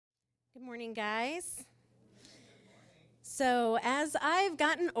Good morning, guys. So as I've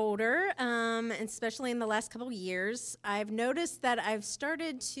gotten older, especially in the last couple years, I've noticed that I've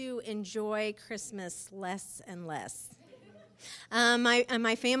started to enjoy Christmas less and less.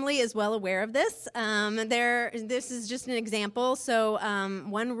 My family is well aware of this. This is just an example. So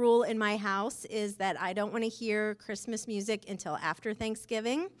one rule in my house is that I don't want to hear Christmas music until after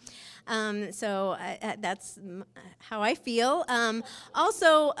Thanksgiving. That's how I feel.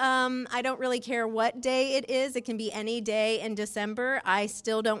 I don't really care what day it is. It can be any day in December. I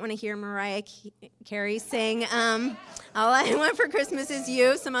still don't want to hear Mariah Carey sing All I Want for Christmas Is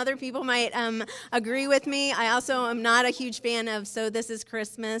You. Some other people might agree with me. I also am not a huge fan of So This Is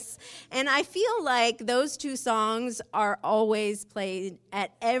Christmas. And I feel like those two songs are always played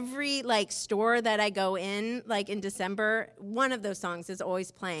at every store that I go in December. One of those songs is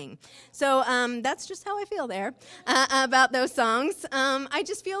always playing. So that's just how I feel there about those songs. I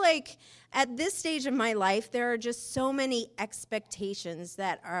just feel like at this stage of my life, there are just so many expectations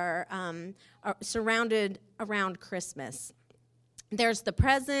that are surrounded around Christmas. There's the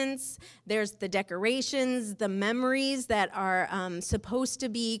presents, there's the decorations, the memories that are supposed to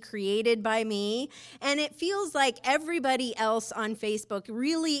be created by me, and it feels like everybody else on Facebook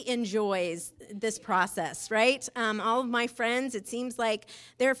really enjoys this process, right? All of my friends, it seems like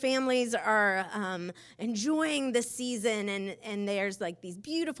their families are enjoying the season, and there's these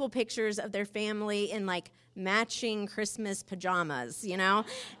beautiful pictures of their family in matching Christmas pajamas,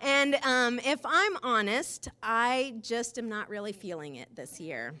 And if I'm honest, I just am not really feeling it this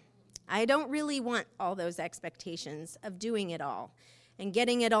year. I don't really want all those expectations of doing it all and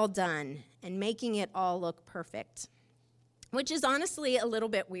getting it all done and making it all look perfect, which is honestly a little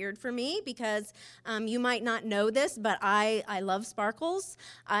bit weird for me because you might not know this, but I love sparkles.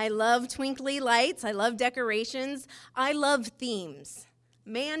 I love twinkly lights. I love decorations. I love themes.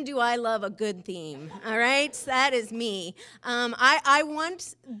 Man, do I love a good theme, all right? That is me. I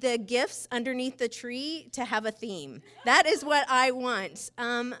want the gifts underneath the tree to have a theme. That is what I want,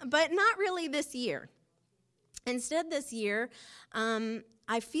 but not really this year. Instead, this year,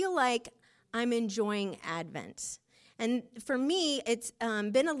 I feel like I'm enjoying Advent. And for me, it's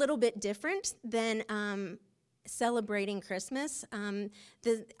been a little bit different than celebrating Christmas.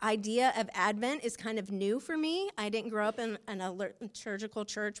 The idea of Advent is kind of new for me. I didn't grow up in a liturgical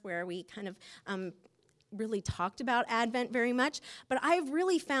church where we kind of really talked about Advent very much, but I've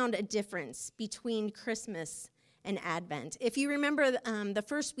really found a difference between Christmas and Advent. If you remember the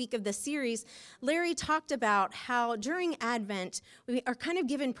first week of the series, Larry talked about how during Advent, we are kind of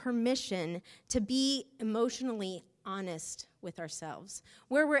given permission to be emotionally honest with ourselves,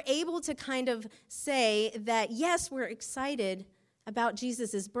 where we're able to kind of say that, yes, we're excited about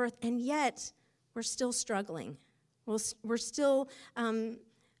Jesus' birth, and yet we're still struggling. We're still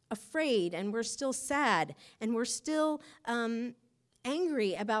afraid, and we're still sad, and we're still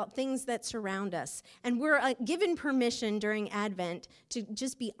angry about things that surround us. And we're given permission during Advent to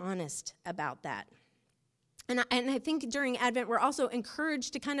just be honest about that. And I think during Advent, we're also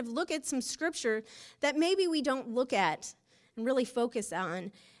encouraged to kind of look at some scripture that maybe we don't look at and really focus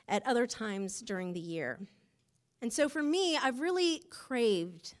on at other times during the year. And so for me, I've really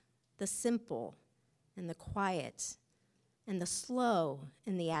craved the simple and the quiet and the slow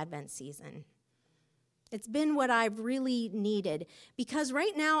in the Advent season. It's been what I've really needed because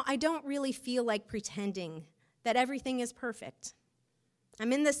right now I don't really feel like pretending that everything is perfect.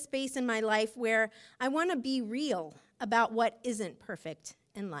 I'm in this space in my life where I want to be real about what isn't perfect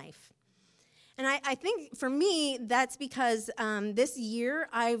in life. And I think for me, that's because this year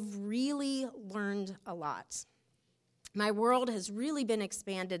I've really learned a lot. My world has really been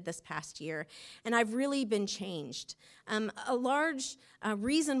expanded this past year, and I've really been changed. A large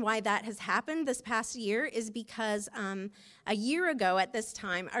reason why that has happened this past year is because a year ago at this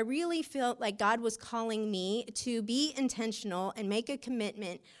time, I really felt like God was calling me to be intentional and make a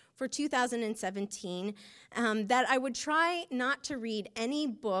commitment for 2017 that I would try not to read any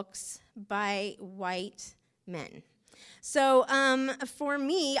books by white men. So for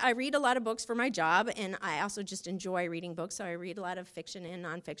me, I read a lot of books for my job, and I also just enjoy reading books, so I read a lot of fiction and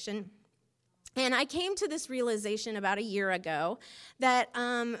nonfiction. And I came to this realization about a year ago that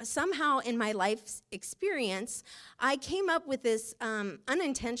somehow in my life's experience, I came up with this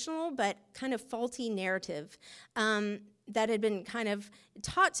unintentional but kind of faulty narrative that had been kind of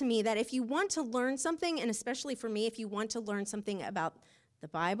taught to me that if you want to learn something, and especially for me, if you want to learn something about the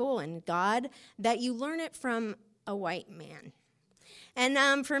Bible and God, that you learn it from a white man.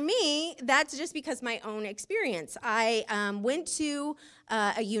 And for me, that's just because my own experience. I went to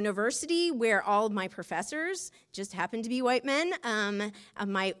a university where all of my professors just happened to be white men.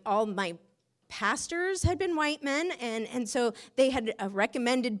 All my pastors had been white men, and so they had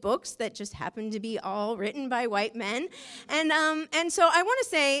recommended books that just happened to be all written by white men. And so I want to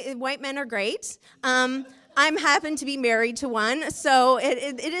say white men are great. I'm happen to be married to one, so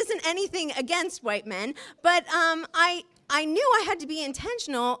it isn't anything against white men, but I knew I had to be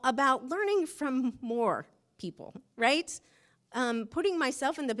intentional about learning from more people, right? Putting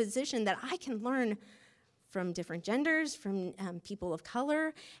myself in the position that I can learn from different genders, from people of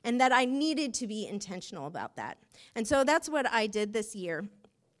color, and that I needed to be intentional about that. And so that's what I did this year.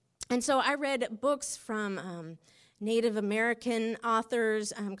 And so I read books from Native American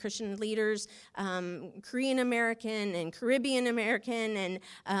authors, Christian leaders, Korean American and Caribbean American,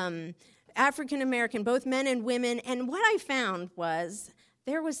 and African American, both men and women. And what I found was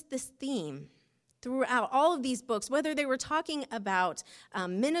there was this theme throughout all of these books, whether they were talking about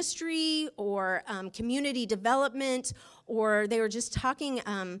ministry or community development, or they were just talking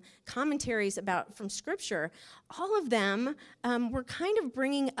commentaries from Scripture, all of them were kind of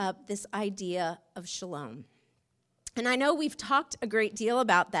bringing up this idea of shalom. And I know we've talked a great deal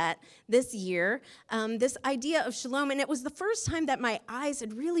about that this year, this idea of shalom, and it was the first time that my eyes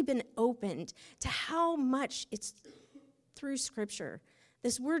had really been opened to how much it's through Scripture.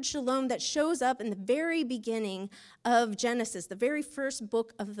 This word shalom that shows up in the very beginning of Genesis, the very first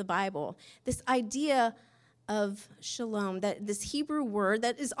book of the Bible. This idea of shalom, that this Hebrew word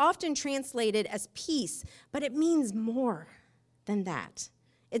that is often translated as peace, but it means more than that.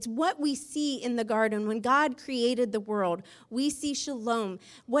 It's what we see in the garden. When God created the world, we see shalom.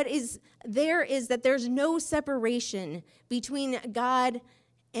 What is there is that there's no separation between God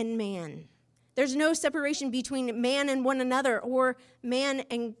and man. There's no separation between man and one another, or man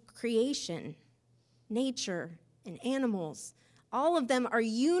and creation, nature and animals. All of them are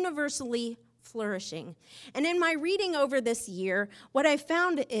universally flourishing. And in my reading over this year, what I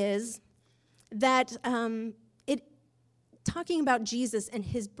found is that talking about Jesus and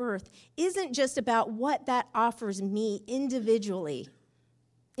his birth isn't just about what that offers me individually,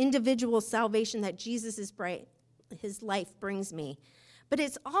 individual salvation that Jesus' his life brings me. But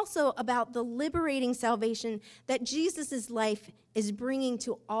it's also about the liberating salvation that Jesus' life is bringing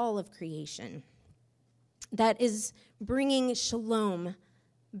to all of creation, that is bringing shalom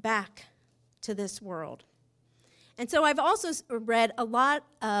back to this world. And so I've also read a lot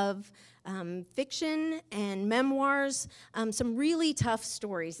of fiction and memoirs, some really tough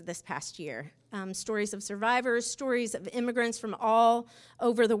stories this past year. Stories of survivors, stories of immigrants from all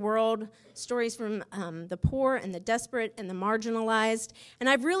over the world, stories from the poor and the desperate and the marginalized. And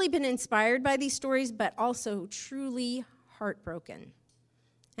I've really been inspired by these stories, but also truly heartbroken.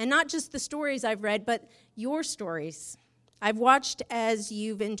 And not just the stories I've read, but your stories. I've watched as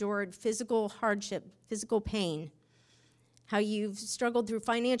you've endured physical hardship, physical pain, how you've struggled through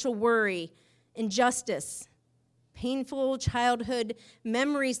financial worry, injustice, painful childhood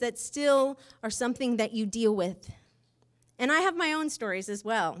memories that still are something that you deal with. And I have my own stories as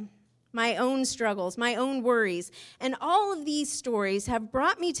well, my own struggles, my own worries. And all of these stories have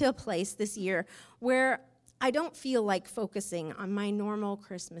brought me to a place this year where I don't feel like focusing on my normal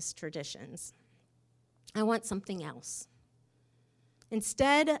Christmas traditions. I want something else.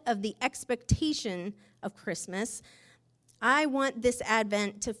 Instead of the expectation of Christmas, I want this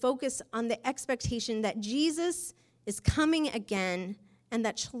Advent to focus on the expectation that Jesus is coming again and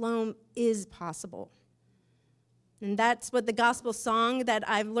that shalom is possible. And that's what the gospel song that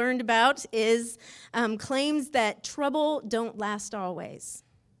I've learned about is, claims that trouble don't last always.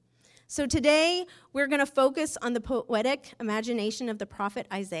 So today, we're going to focus on the poetic imagination of the prophet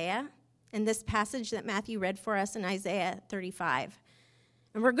Isaiah and this passage that Matthew read for us in Isaiah 35.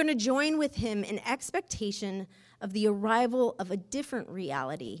 And we're going to join with him in expectation of the arrival of a different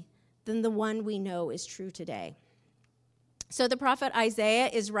reality than the one we know is true today. So the prophet Isaiah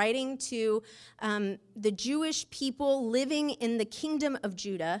is writing to the Jewish people living in the kingdom of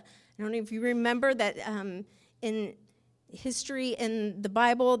Judah. I don't know if you remember that in history in the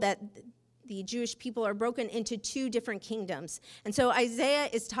Bible that the Jewish people are broken into two different kingdoms. And so Isaiah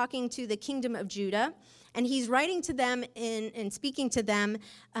is talking to the kingdom of Judah, and he's writing to them and speaking to them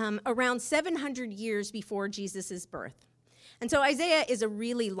around 700 years before Jesus' birth. And so Isaiah is a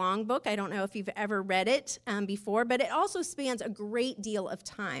really long book. I don't know if you've ever read it before, but it also spans a great deal of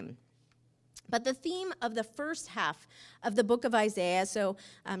time. But the theme of the first half of the book of Isaiah, so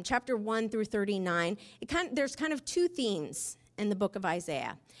chapter 1 through 39, there's kind of two themes in the book of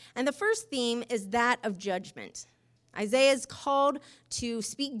Isaiah. And the first theme is that of judgment. Isaiah is called to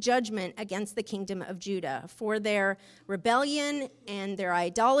speak judgment against the kingdom of Judah for their rebellion and their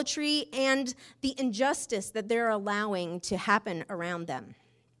idolatry and the injustice that they're allowing to happen around them.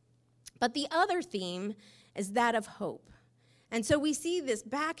 But the other theme is that of hope. And so we see this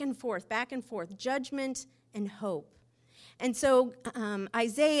back and forth, judgment and hope. And so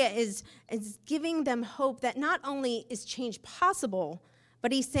Isaiah is giving them hope that not only is change possible,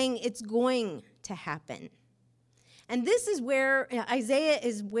 but he's saying it's going to happen. And this is where Isaiah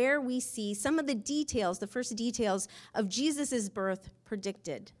is where we see some of the details, the first details of Jesus' birth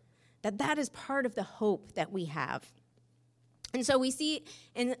predicted, that is part of the hope that we have. And so we see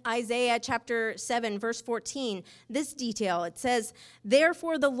in Isaiah chapter 7, verse 14, this detail. It says,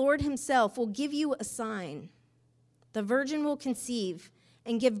 "Therefore the Lord himself will give you a sign. The virgin will conceive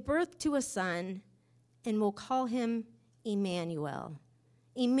and give birth to a son and will call him Emmanuel."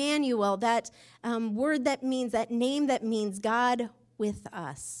 Emmanuel, that word that means, that name that means God with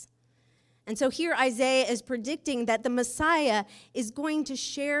us. And so here Isaiah is predicting that the Messiah is going to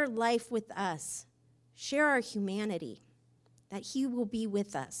share life with us, share our humanity, that he will be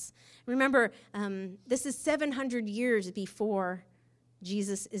with us. Remember, this is 700 years before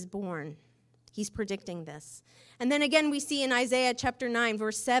Jesus is born. He's predicting this. And then again, we see in Isaiah chapter 9,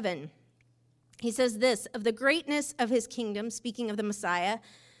 verse 7, he says this, "Of the greatness of his kingdom," speaking of the Messiah,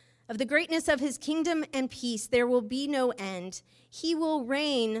 "of the greatness of his kingdom and peace there will be no end. He will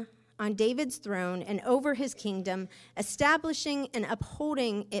reign on David's throne and over his kingdom, establishing and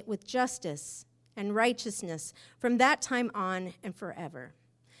upholding it with justice and righteousness from that time on and forever."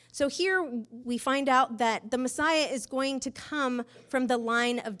 So here we find out that the Messiah is going to come from the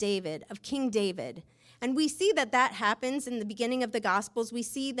line of David, of King David. And we see that happens in the beginning of the Gospels. We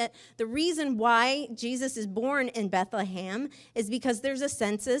see that the reason why Jesus is born in Bethlehem is because there's a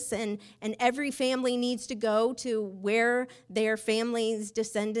census, and every family needs to go to where their family's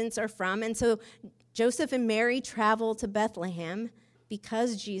descendants are from. And so Joseph and Mary travel to Bethlehem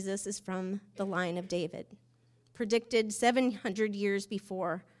because Jesus is from the line of David, predicted 700 years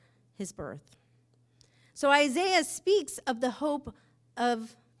before his birth. So Isaiah speaks of the hope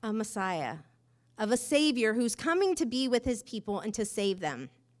of a Messiah, of a Savior who's coming to be with his people and to save them.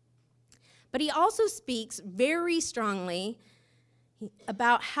 But he also speaks very strongly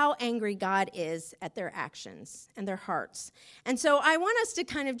about how angry God is at their actions and their hearts. And so I want us to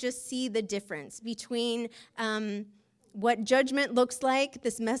kind of just see the difference between what judgment looks like,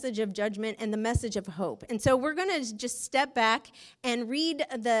 this message of judgment, and the message of hope. And so we're going to just step back and read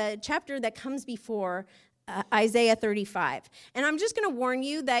the chapter that comes before Isaiah 35. And I'm just going to warn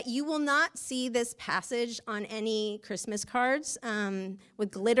you that you will not see this passage on any Christmas cards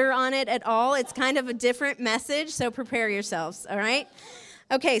with glitter on it at all. It's kind of a different message, so prepare yourselves, all right?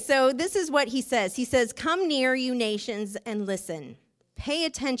 Okay, so this is what he says. He says, "Come near, you nations, and listen. Pay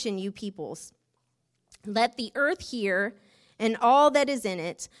attention, you peoples. Let the earth hear and all that is in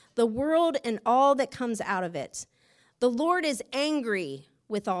it, the world and all that comes out of it. The Lord is angry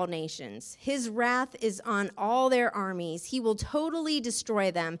with all nations. His wrath is on all their armies. He will totally destroy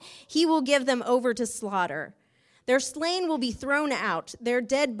them. He will give them over to slaughter. Their slain will be thrown out. Their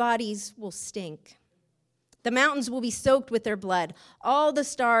dead bodies will stink. The mountains will be soaked with their blood. All the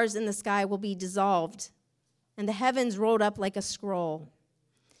stars in the sky will be dissolved, and the heavens rolled up like a scroll.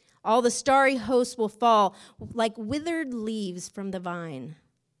 All the starry hosts will fall like withered leaves from the vine,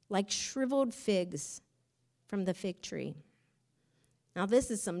 like shriveled figs from the fig tree." Now,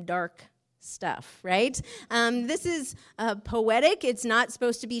 this is some dark stuff, right? This is poetic. It's not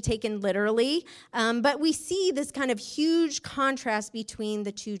supposed to be taken literally, but we see this kind of huge contrast between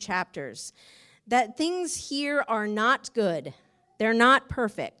the two chapters, that things here are not good. They're not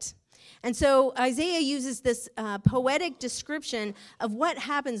perfect. And so Isaiah uses this poetic description of what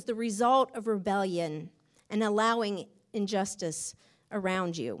happens, the result of rebellion and allowing injustice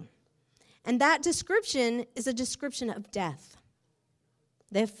around you. And that description is a description of death.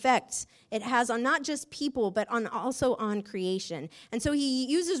 The effect it has on not just people, but also on creation. And so he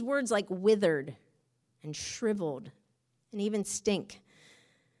uses words like withered and shriveled and even stink.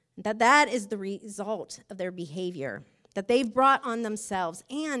 That is the result of their behavior that they've brought on themselves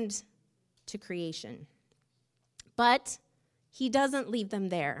and to creation. But he doesn't leave them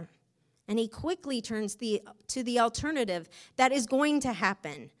there. And he quickly turns to the alternative that is going to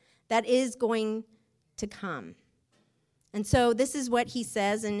happen, that is going to come. And so this is what he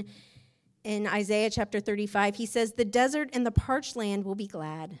says in Isaiah chapter 35. He says, "The desert and the parched land will be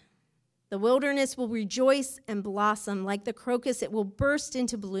glad. The wilderness will rejoice and blossom. Like the crocus, it will burst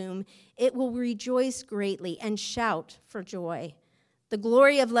into bloom. It will rejoice greatly and shout for joy. The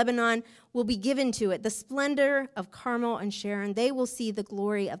glory of Lebanon will be given to it, the splendor of Carmel and Sharon. They will see the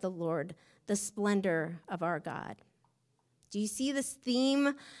glory of the Lord, the splendor of our God. Do you see this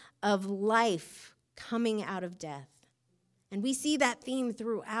theme of life coming out of death? And we see that theme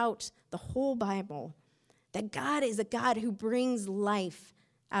throughout the whole Bible, that God is a God who brings life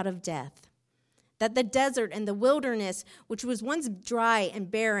out of death. That the desert and the wilderness, which was once dry and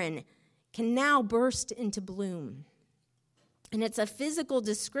barren, can now burst into bloom. And it's a physical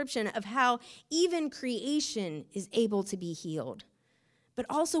description of how even creation is able to be healed, but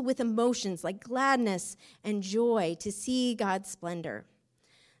also with emotions like gladness and joy to see God's splendor.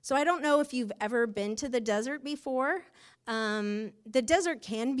 So I don't know if you've ever been to the desert before. The desert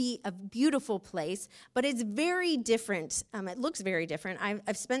can be a beautiful place, but it's very different. It looks very different.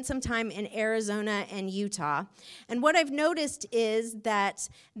 I've spent some time in Arizona and Utah, and what I've noticed is that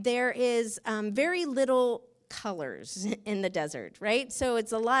there is very little colors in the desert, right? So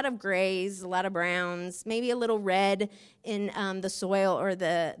it's a lot of grays, a lot of browns, maybe a little red in the soil or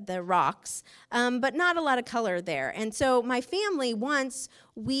the rocks, but not a lot of color there. And so my family once,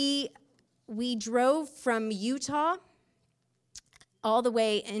 we drove from Utah all the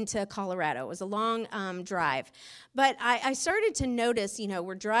way into Colorado. It was a long drive. But I started to notice,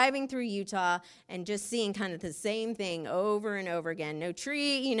 we're driving through Utah and just seeing kind of the same thing over and over again. No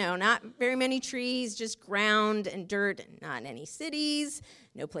tree, not very many trees, just ground and dirt, not any cities,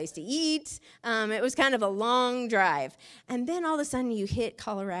 no place to eat. It was kind of a long drive. And then all of a sudden you hit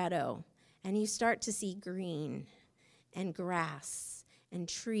Colorado and you start to see green and grass and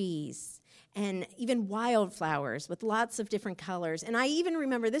trees and even wildflowers with lots of different colors. And I even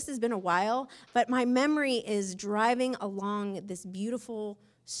remember, this has been a while, but my memory is driving along this beautiful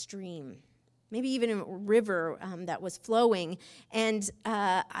stream, maybe even a river that was flowing. And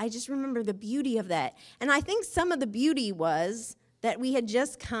I just remember the beauty of that. And I think some of the beauty was that we had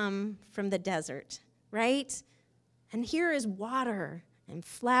just come from the desert, right? And here is water and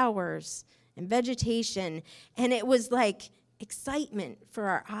flowers and vegetation. And it was like excitement for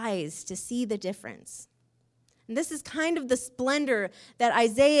our eyes to see the difference. And this is kind of the splendor that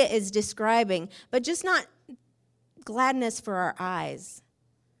Isaiah is describing, but just not gladness for our eyes,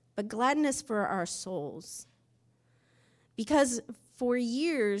 but gladness for our souls. Because for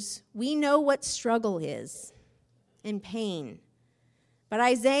years, we know what struggle is and pain. But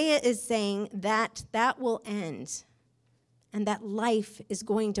Isaiah is saying that that will end and that life is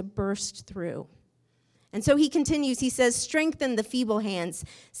going to burst through. And so he continues, he says, strengthen the feeble hands,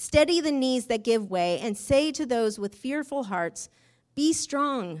 steady the knees that give way, and say to those with fearful hearts, be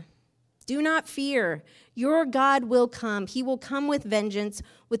strong, do not fear. Your God will come. He will come with vengeance,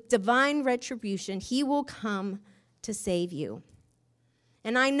 with divine retribution. He will come to save you.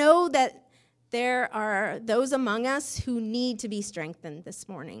 And I know that there are those among us who need to be strengthened this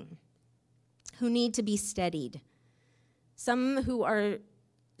morning, who need to be steadied. Some who are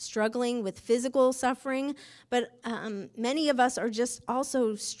struggling with physical suffering, but many of us are just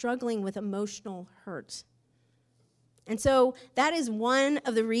also struggling with emotional hurt. And so that is one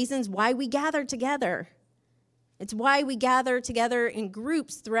of the reasons why we gather together. It's why we gather together in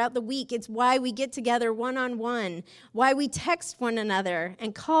groups throughout the week. It's why we get together one-on-one, why we text one another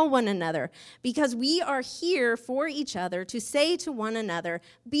and call one another, because we are here for each other to say to one another,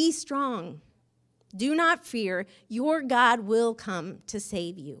 be strong. Do not fear, your God will come to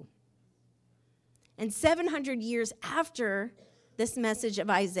save you. And 700 years after this message of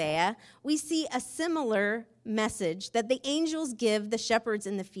Isaiah, we see a similar message that the angels give the shepherds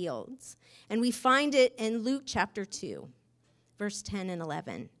in the fields. And we find it in Luke chapter 2, verse 10 and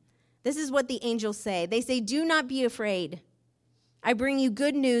 11. This is what the angels say. They say, do not be afraid. I bring you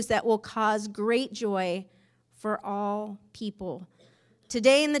good news that will cause great joy for all people.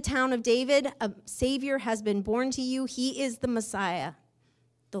 Today in the town of David, a Savior has been born to you. He is the Messiah,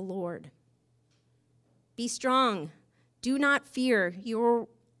 the Lord. Be strong. Do not fear. Your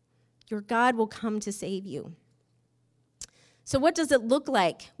God will come to save you. So what does it look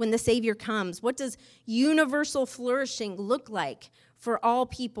like when the Savior comes? What does universal flourishing look like for all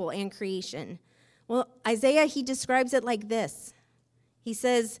people and creation? Well, Isaiah, he describes it like this. He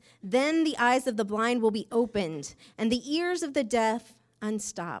says, then the eyes of the blind will be opened, and the ears of the deaf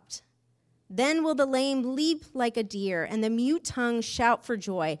unstopped. Then will the lame leap like a deer, and the mute tongue shout for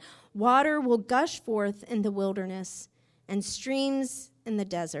joy. Water will gush forth in the wilderness, and streams in the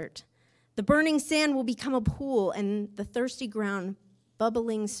desert. The burning sand will become a pool, and the thirsty ground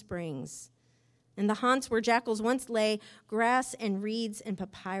bubbling springs. In the haunts where jackals once lay, grass and reeds and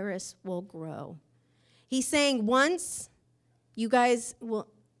papyrus will grow. He's saying once you guys will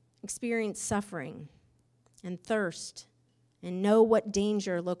experience suffering and thirst and know what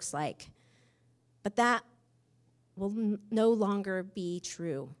danger looks like. But that will no longer be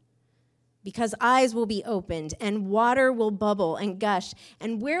true, because eyes will be opened and water will bubble and gush.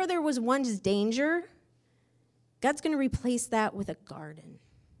 And where there was once danger, God's going to replace that with a garden.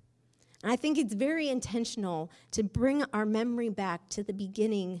 And I think it's very intentional to bring our memory back to the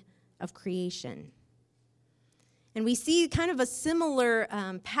beginning of creation. And we see kind of a similar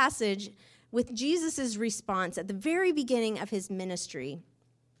passage with Jesus' response at the very beginning of his ministry.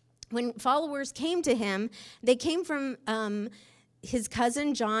 When followers came to him, they came from his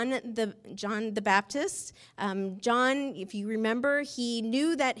cousin John the Baptist. John, if you remember, he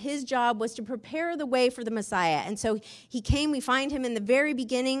knew that his job was to prepare the way for the Messiah. And so he came, we find him in the very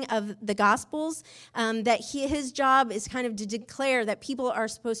beginning of the Gospels, that his job is kind of to declare that people are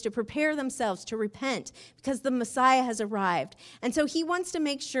supposed to prepare themselves to repent because the Messiah has arrived. And so he wants to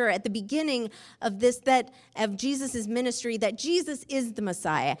make sure at the beginning of of Jesus' ministry that Jesus is the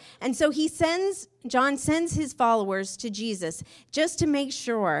Messiah. And so John sends his followers to Jesus just to make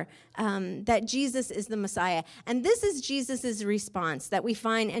sure that Jesus is the Messiah. And this is Jesus' response that we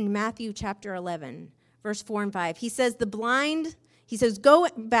find in Matthew chapter 11, verse 4 and 5. He says, go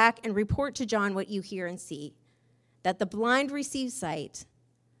back and report to John what you hear and see, that the blind receive sight,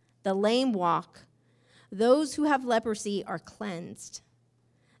 the lame walk, those who have leprosy are cleansed,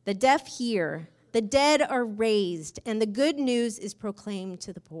 the deaf hear, the dead are raised, and the good news is proclaimed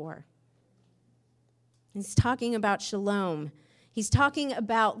to the poor. He's talking about shalom. He's talking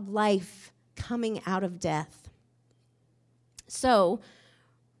about life coming out of death. So,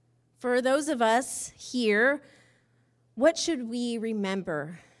 for those of us here, what should we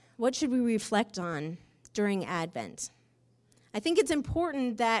remember? What should we reflect on during Advent? I think it's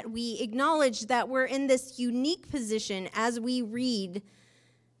important that we acknowledge that we're in this unique position as we read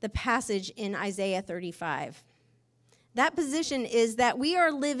the passage in Isaiah 35. That position is that we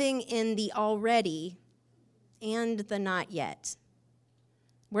are living in the already and the not yet.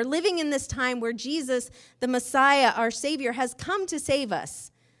 We're living in this time where Jesus, the Messiah, our Savior, has come to save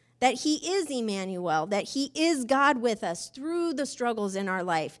us, that he is Emmanuel, that he is God with us through the struggles in our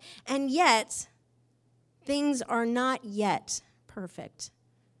life. And yet, things are not yet perfect.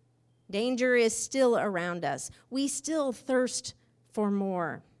 Danger is still around us. We still thirst for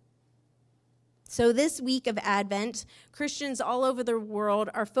more. So this week of Advent, Christians all over the world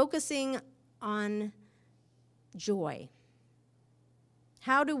are focusing on joy.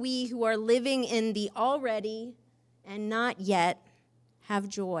 How do we who are living in the already and not yet have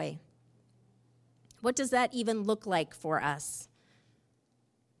joy? What does that even look like for us?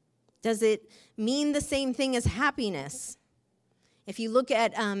 Does it mean the same thing as happiness? If you look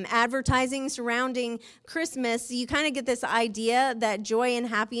at advertising surrounding Christmas, you kind of get this idea that joy and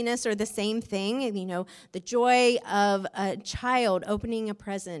happiness are the same thing. You know, the joy of a child opening a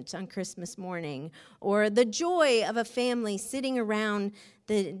present on Christmas morning, or the joy of a family sitting around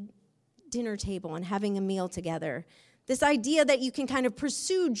the dinner table and having a meal together. This idea that you can kind of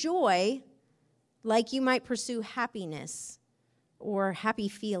pursue joy like you might pursue happiness or happy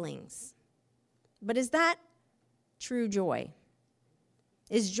feelings. But is that true joy?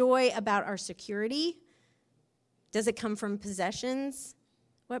 Is joy about our security? Does it come from possessions?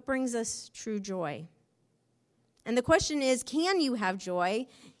 What brings us true joy? And the question is, can you have joy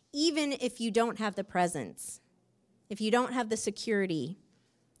even if you don't have the presents? If you don't have the security,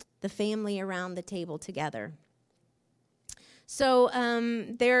 the family around the table together? So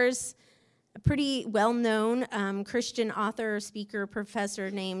there's a pretty well-known Christian author, speaker, professor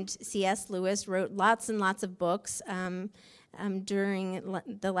named C.S. Lewis, wrote lots and lots of books during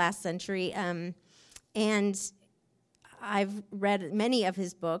the last century, and I've read many of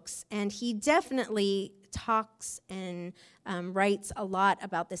his books, and he definitely talks and writes a lot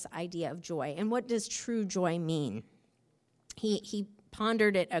about this idea of joy. And what does true joy mean? He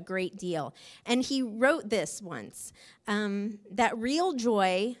pondered it a great deal, and he wrote this once, that real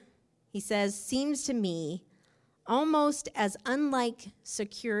joy, he says, seems to me almost as unlike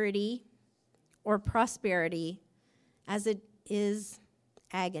security or prosperity as it is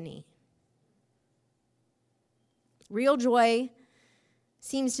agony. Real joy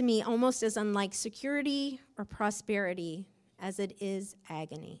seems to me almost as unlike security or prosperity as it is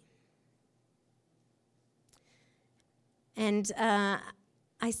agony. And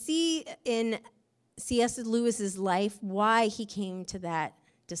I see in C.S. Lewis's life why he came to that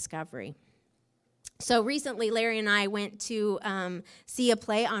discovery. So recently, Larry and I went to see a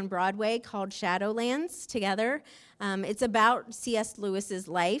play on Broadway called Shadowlands together. It's about C.S. Lewis's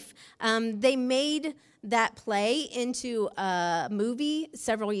life. They made that play into a movie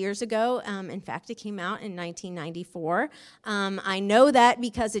several years ago. In fact, it came out in 1994. I know that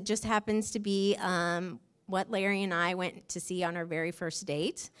because it just happens to be what Larry and I went to see on our very first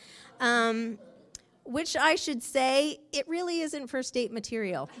date. Which I should say, it really isn't first date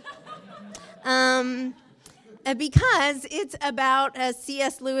material. Because it's about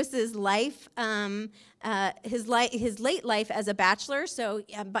C.S. Lewis's life, his late life as a bachelor. So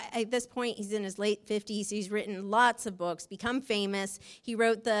at this point, he's in his late 50s. He's written lots of books, become famous. He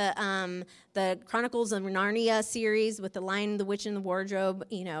wrote the Chronicles of Narnia series with The Lion, the Witch, and the Wardrobe.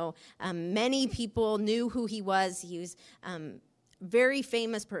 Many people knew who he was. He was very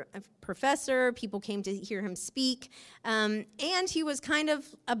famous professor. People came to hear him speak. And he was kind of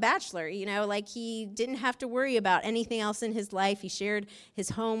a bachelor, like he didn't have to worry about anything else in his life. He shared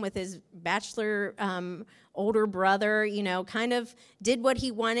his home with his bachelor older brother, kind of did what he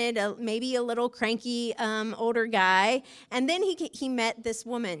wanted, maybe a little cranky older guy. And then he met this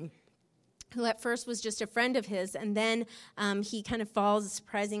woman who at first was just a friend of his, and then he kind of falls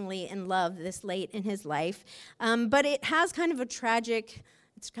surprisingly in love this late in his life. But it has kind of a tragic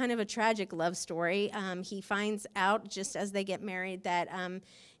love story. He finds out just as they get married that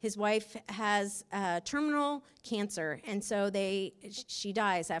his wife has terminal cancer, and so she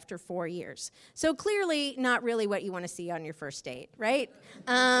dies after 4 years. So clearly not really what you want to see on your first date, right?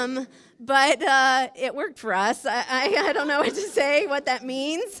 But it worked for us. I don't know what to say, what that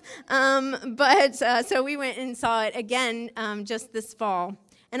means. So we went and saw it again just this fall.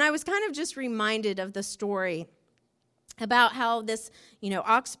 And I was kind of just reminded of the story about how this,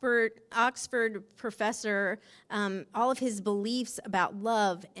 Oxford professor, all of his beliefs about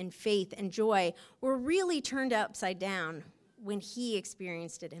love and faith and joy were really turned upside down when he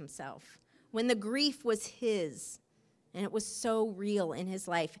experienced it himself, when the grief was his, and it was so real in his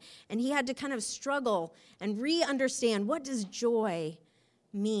life. And he had to kind of struggle and re-understand, what does joy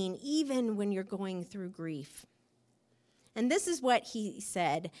mean, even when you're going through grief? And this is what he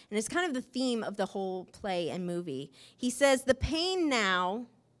said, and it's kind of the theme of the whole play and movie. He says, the pain now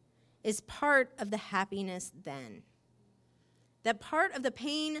is part of the happiness then. That part of the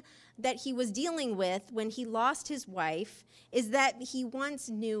pain that he was dealing with when he lost his wife is that he once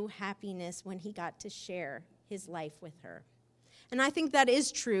knew happiness when he got to share his life with her. And I think that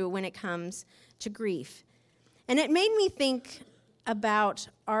is true when it comes to grief. And it made me think about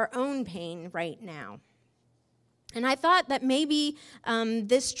our own pain right now. And I thought that maybe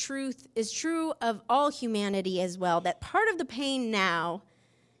this truth is true of all humanity as well, that part of the pain now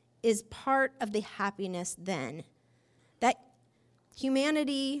is part of the happiness then. That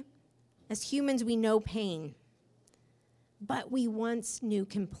humanity, as humans, we know pain, but we once knew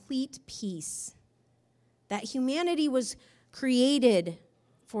complete peace. That humanity was created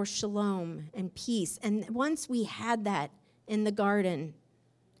for shalom and peace, and once we had that in the garden,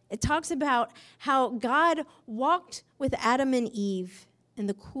 it talks about how God walked with Adam and Eve in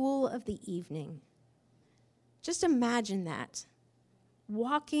the cool of the evening. Just imagine that,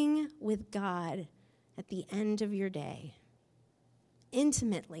 walking with God at the end of your day,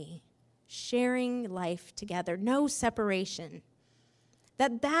 intimately sharing life together, no separation.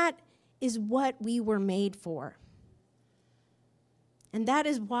 That is what we were made for. And that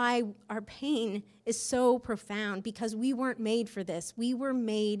is why our pain is so profound, because we weren't made for this. We were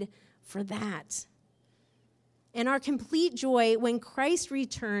made for that. And our complete joy when Christ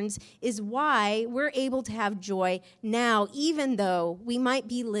returns is why we're able to have joy now, even though we might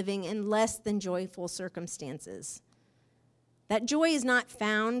be living in less than joyful circumstances. That joy is not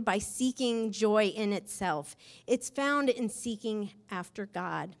found by seeking joy in itself. It's found in seeking after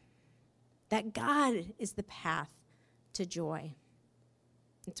God. That God is the path to joy.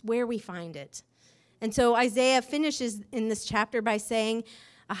 It's where we find it. And so Isaiah finishes in this chapter by saying,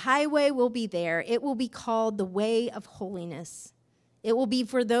 a highway will be there. It will be called the way of holiness. It will be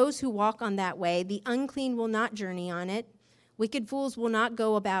for those who walk on that way. The unclean will not journey on it. Wicked fools will not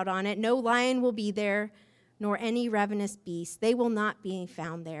go about on it. No lion will be there, nor any ravenous beast. They will not be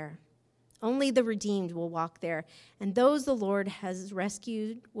found there. Only the redeemed will walk there. And those the Lord has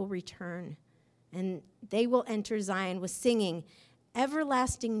rescued will return. And they will enter Zion with singing.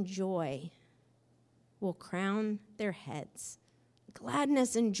 Everlasting joy will crown their heads.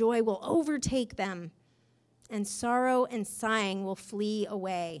 Gladness and joy will overtake them, and sorrow and sighing will flee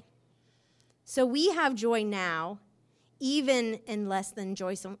away. So we have joy now, even in less than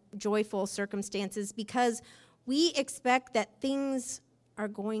joyful circumstances, because we expect that things are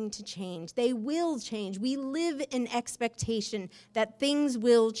going to change. They will change. We live in expectation that things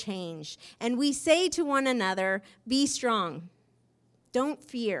will change. And we say to one another, be strong. Don't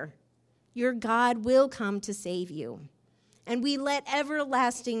fear. Your God will come to save you. And we let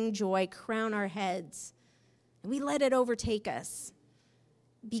everlasting joy crown our heads. And we let it overtake us.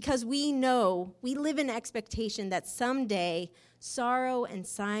 Because we know, we live in expectation that someday sorrow and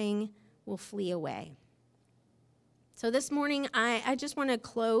sighing will flee away. So this morning, I just want to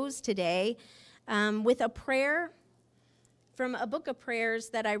close today with a prayer from a book of prayers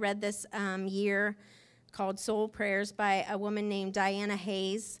that I read this year called Soul Prayers by a woman named Diana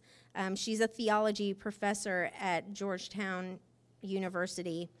Hayes. She's a theology professor at Georgetown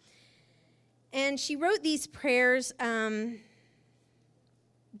University. And she wrote these prayers.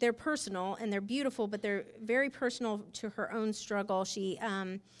 They're personal and they're beautiful, but they're very personal to her own struggle. She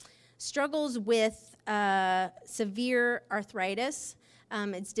struggles with severe arthritis.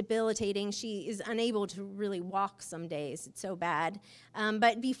 It's debilitating. She is unable to really walk some days. It's so bad.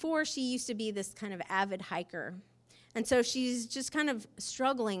 But before, she used to be this kind of avid hiker. And so she's just kind of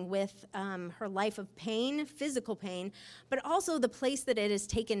struggling with her life of pain, physical pain, but also the place that it has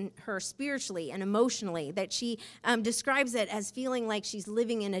taken her spiritually and emotionally, that she describes it as feeling like she's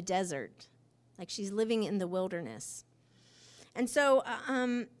living in a desert, like she's living in the wilderness. And so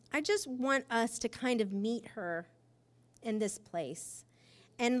I just want us to kind of meet her in this place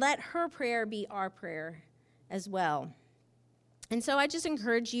and let her prayer be our prayer as well. And so I just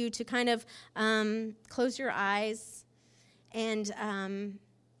encourage you to kind of close your eyes and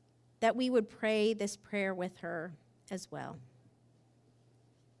that we would pray this prayer with her as well.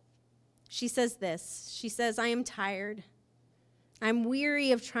 She says this. She says, I am tired. I'm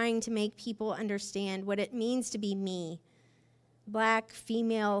weary of trying to make people understand what it means to be me, Black,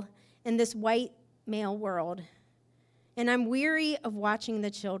 female, in this white male world. And I'm weary of watching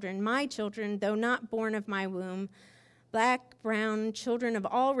the children, my children, though not born of my womb, Black, brown, children of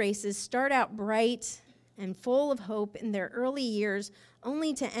all races, start out bright and full of hope in their early years,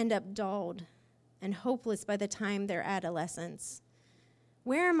 only to end up dulled and hopeless by the time they're adolescents.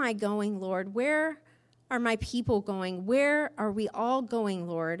 Where am I going, Lord? Where are my people going? Where are we all going,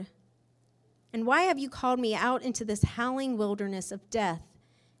 Lord? And why have you called me out into this howling wilderness of death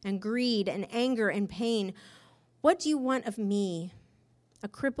and greed and anger and pain? What do you want of me? A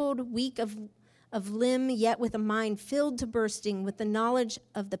crippled, weak of limb, yet with a mind filled to bursting with the knowledge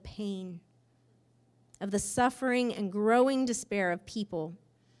of the pain, of the suffering and growing despair of people,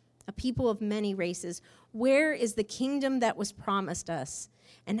 a people of many races. Where is the kingdom that was promised us?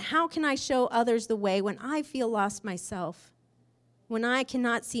 And how can I show others the way when I feel lost myself? When I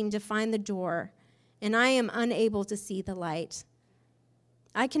cannot seem to find the door, and I am unable to see the light.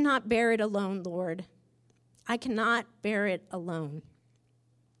 I cannot bear it alone, Lord. I cannot bear it alone.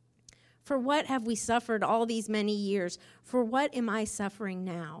 For what have we suffered all these many years? For what am I suffering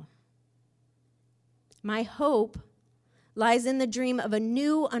now? My hope lies in the dream of a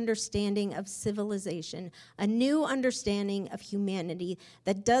new understanding of civilization, a new understanding of humanity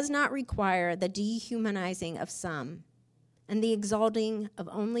that does not require the dehumanizing of some and the exalting of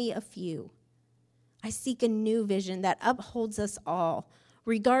only a few. I seek a new vision that upholds us all,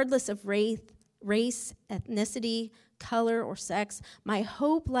 regardless of race, ethnicity, color, or sex. My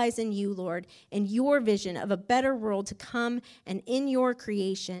hope lies in you, Lord, in your vision of a better world to come and in your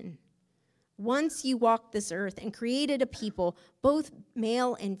creation. Once you walked this earth and created a people, both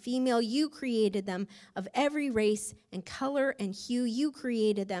male and female, you created them of every race and color and hue. You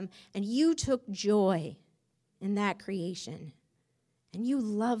created them, and you took joy in that creation, and you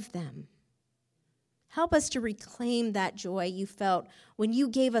love them. Help us to reclaim that joy you felt when you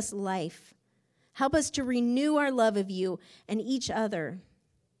gave us life. Help us to renew our love of you and each other.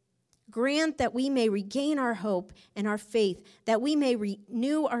 Grant that we may regain our hope and our faith, that we may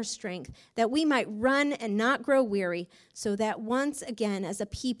renew our strength, that we might run and not grow weary, so that once again as a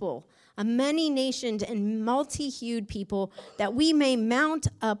people, a many-nationed and multi-hued people, that we may mount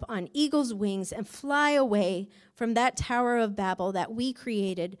up on eagle's wings and fly away from that Tower of Babel that we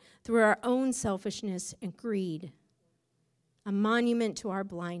created through our own selfishness and greed, a monument to our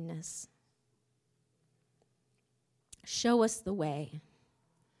blindness. Show us the way.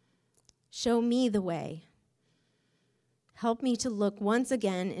 Show me the way. Help me to look once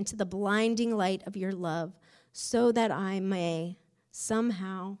again into the blinding light of your love so that I may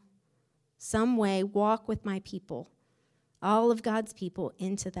somehow, some way walk with my people, all of God's people,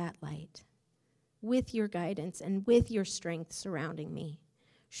 into that light with your guidance and with your strength surrounding me,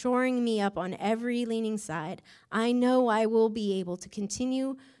 shoring me up on every leaning side. I know I will be able to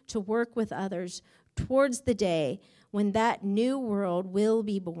continue to work with others towards the day when that new world will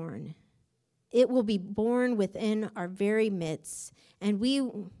be born. It will be born within our very midst, and we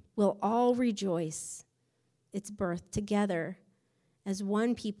will all rejoice its birth together as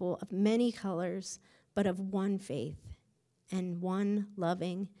one people of many colors, but of one faith and one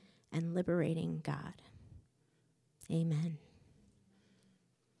loving and liberating God. Amen.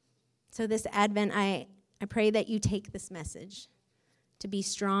 So this Advent, I pray that you take this message to be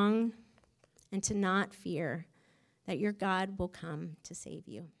strong and to not fear that your God will come to save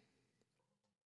you.